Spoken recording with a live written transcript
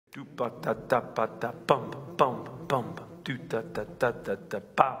Do ba da da ba da bum bum bum do da da da da da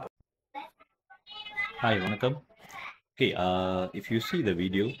ba. Hi, வணக்கம். Okay, if you see the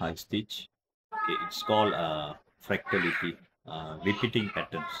video I stitch, okay, it's called fractality, repeating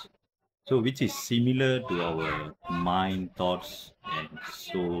patterns. So, which is similar to our mind, thoughts, and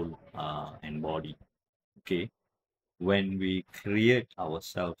soul and body. Okay, when we create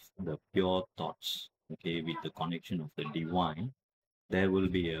ourselves the pure thoughts, okay, with the connection of the divine, there will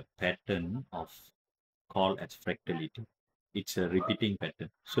be a pattern of called as fractality. It's a repeating pattern.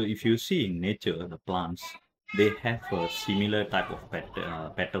 So if you see in nature, the plants, they have a similar type of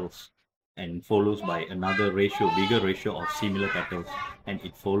petals and follows by another ratio, bigger ratio of similar petals, and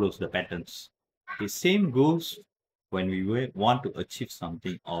it follows the patterns. The same goes when we want to achieve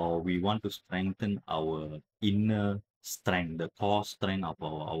something or we want to strengthen our inner strength, the core strength of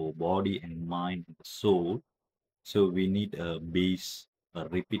our body and mind and soul. So we need a base, a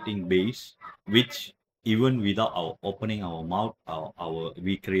repeating base, which even without our opening our mouth,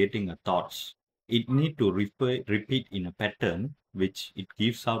 we creating a thoughts. It need to repeat in a pattern, which it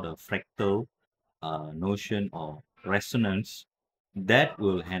gives out a fractal notion or resonance that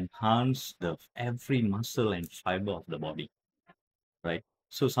will enhance the every muscle and fiber of the body, right?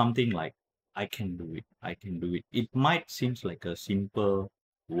 So something like I can do it, I can do it. It might seems like a simple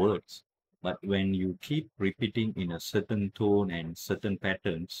words, but when you keep repeating in a certain tone and certain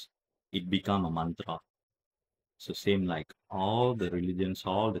patterns, it become a mantra. So same like all the religions,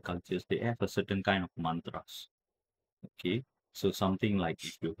 all the cultures, they have a certain kind of mantras. Okay. So something like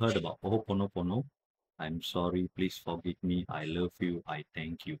if you heard about Ho'oponopono, I'm sorry, please forgive me, I love you, I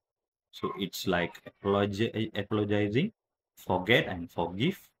thank you. So it's like apologizing, forget and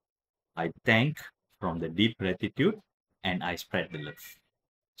forgive, I thank from the deep gratitude, and I spread the love.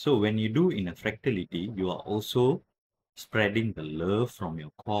 So when you do in a fractality, you are also spreading the love from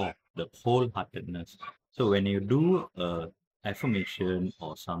your core, the wholeheartedness. So when you do a affirmation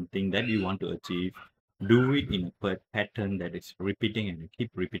or something that you want to achieve, do it in a pattern that is repeating and you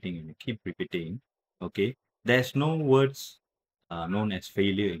keep repeating and you keep repeating. Okay, there's no words known as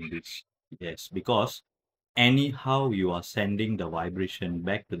failure in this. Yes, because anyhow you are sending the vibration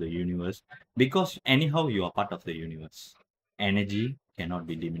back to the universe, because anyhow you are part of the universe. Energy cannot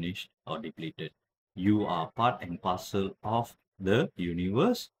be diminished or depleted. You are part and parcel of the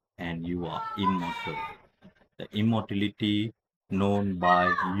universe, and you are immortal. The immortality known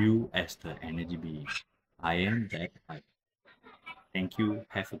by you as the energy being. I am that I. Thank you.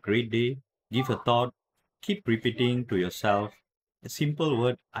 Have a great day. Give a thought. Keep repeating to yourself a simple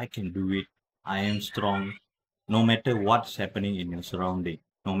word: I can do it. I am strong. No matter what's happening in your surrounding,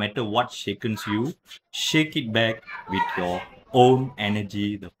 no matter what shakens you, shake it back with your own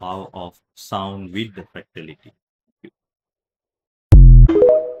energy, the power of sound with the fractality.